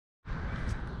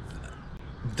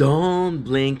Don't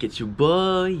blink, it's your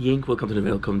boy Yink. Welcome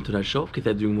to the show. Because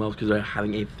they're doing well, because they're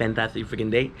having a fantastic freaking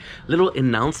day. Little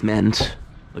announcement.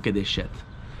 Look at this shit.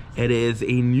 It is a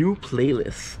new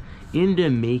playlist in the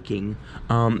making.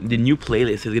 The new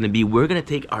playlist is gonna be, we're gonna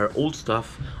take our old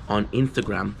stuff on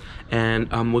Instagram and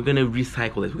we're gonna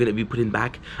recycle it. We're gonna be putting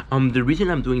back. The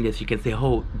reason I'm doing this, you can say,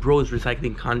 oh, bro is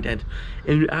recycling content,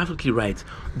 and you're absolutely right.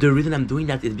 The reason I'm doing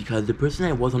that is because the person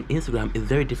I was on Instagram is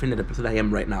very different than the person I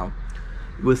am right now.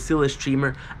 I was still a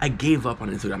streamer. I gave up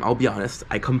on Instagram. I'll be honest.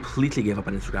 I completely gave up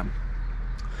on Instagram.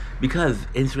 Because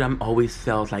Instagram always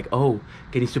felt like, oh,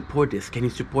 can you support this? Can you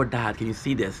support that? Can you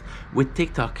see this? With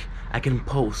TikTok, I can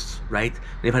post, right?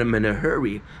 And if I'm in a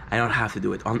hurry, I don't have to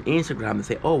do it. On Instagram, they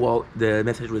say, oh, well, the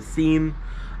message was seen.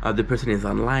 The person is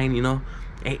online, you know?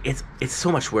 It's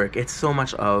so much work. It's so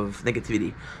much of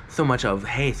negativity. So much of,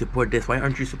 hey, support this. Why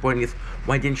aren't you supporting this?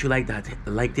 Why didn't you like that?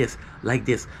 Like this, like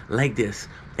this, like this.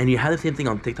 And you have the same thing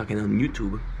on TikTok and on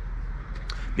YouTube.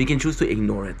 But you can choose to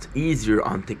ignore it. Easier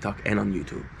on TikTok and on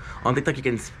YouTube. On TikTok, you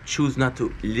can choose not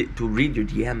to read your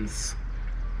DMs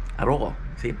at all.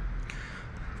 See?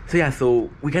 So yeah,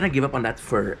 so we kind of give up on that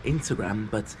for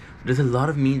Instagram, but there's a lot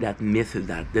of me that misses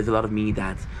that. There's a lot of me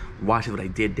that watches what I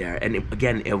did there. And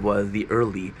again, it was the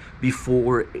early,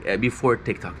 before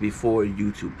TikTok, before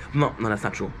YouTube. No, that's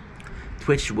not true.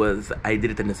 Twitch was, I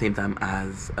did it at the same time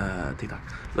as TikTok.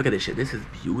 Look at this shit. This is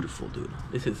beautiful, dude.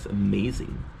 This is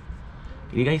amazing.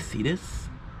 Can you guys see this?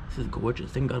 This is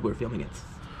gorgeous. Thank God we're filming it.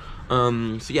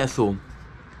 So yeah, so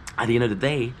at the end of the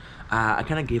day, I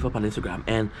kind of gave up on Instagram,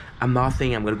 and I'm not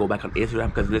saying I'm gonna go back on Instagram,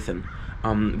 because listen,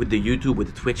 with the YouTube,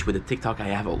 with the Twitch, with the TikTok, I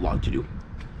have a lot to do.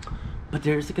 But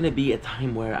there's gonna be a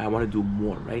time where I want to do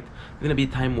more, right? There's gonna be a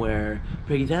time where,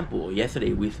 for example,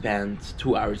 yesterday we spent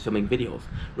 2 hours filming videos.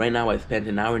 Right now I spent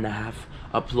an hour and a half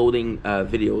uploading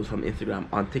videos from Instagram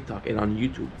on TikTok and on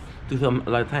YouTube to film a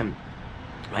lot of time,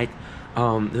 right?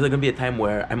 There's gonna be a time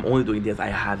where I'm only doing this. I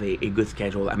have a good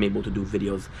schedule. I'm able to do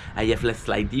videos. I have less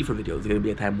like D for videos. There's gonna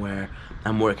be a time where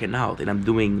I'm working out and I'm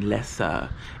doing less.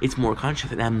 It's more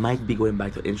conscious, and I might be going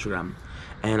back to Instagram.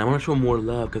 And I want to show more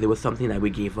love, because it was something that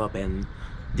we gave up, and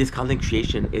this content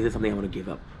creation isn't something I want to give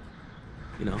up.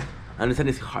 You know, I understand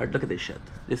it's hard. Look at this shit.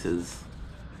 This is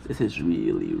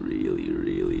really, really,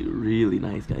 really, really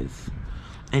nice, guys.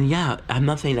 And yeah, I'm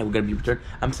not saying that we're gonna be returned.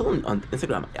 I'm still on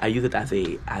Instagram. I use it as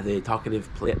a talkative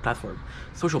platform,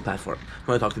 social platform. If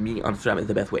you want to talk to me on Instagram, is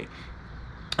the best way.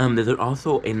 There's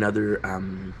also another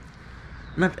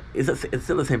it's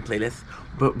still the same playlist,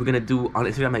 but we're gonna do on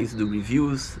Instagram. I used to do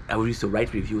reviews. I used to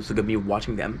write reviews, so gonna be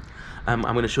watching them. I'm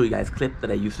gonna show you guys a clip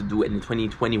that I used to do in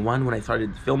 2021 when I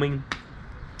started filming.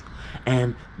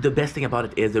 And the best thing about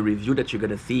it is the review that you're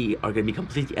gonna see are gonna be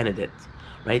completely edited,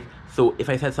 right? So if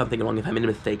I said something wrong, if I made a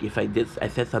mistake, if I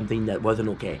said something that wasn't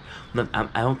okay,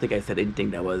 I don't think I said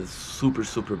anything that was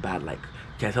super bad, like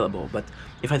terrible. But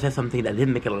if I said something that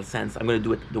didn't make a lot of sense, I'm gonna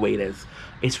do it the way it is.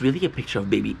 It's really a picture of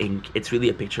Baby Ink. It's really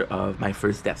a picture of my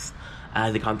first steps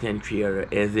as a content creator.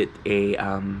 Is it a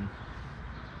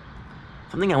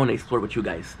something I want to explore with you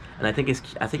guys? And I think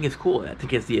it's cool. I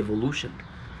think it's the evolution,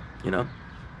 you know.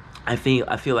 I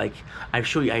feel like I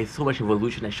show you guys so much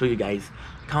evolution. I show you guys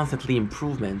constantly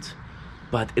improvement,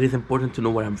 but it is important to know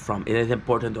where I'm from. It is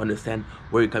important to understand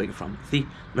where you're coming from. See,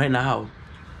 right now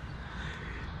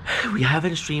we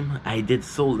haven't streamed. I did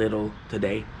so little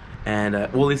today, and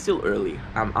well, it's still early.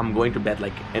 I'm going to bed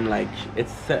like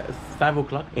it's 5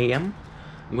 a.m.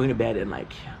 I'm going to bed in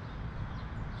like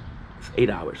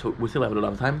 8 hours, so we still have a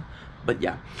lot of time. But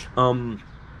yeah, we're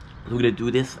gonna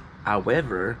do this.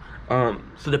 However,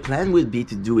 so the plan would be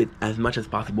to do it as much as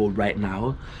possible right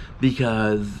now,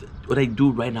 because what I do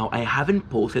right now, I haven't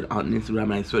posted on Instagram,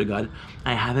 and I swear to God,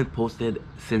 I haven't posted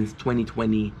since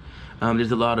 2020.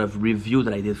 There's a lot of review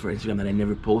that I did for Instagram that I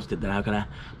never posted that I'm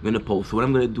gonna post. So what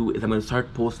I'm gonna do is I'm gonna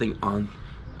start posting on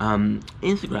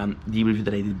Instagram the review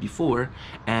that I did before,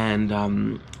 and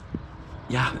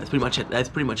yeah, that's pretty much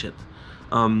it.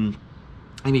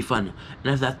 It'll be fun.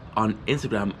 And as that on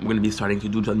Instagram, we're gonna be starting to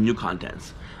do some new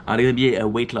contents. There's gonna be a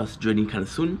weight loss journey kind of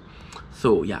soon.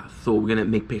 So yeah, so we're gonna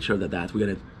make picture of that.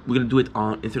 We're gonna do it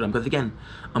on Instagram, because again,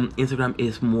 Instagram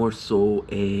is more so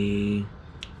a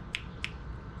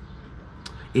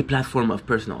platform of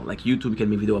personal. Like YouTube, you can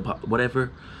make video about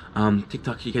whatever.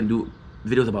 TikTok, you can do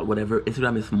videos about whatever.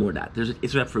 Instagram is more that. There's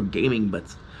Instagram for gaming,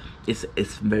 but it's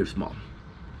very small.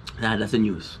 That's the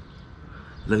news.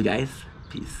 Love you guys.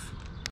 Peace.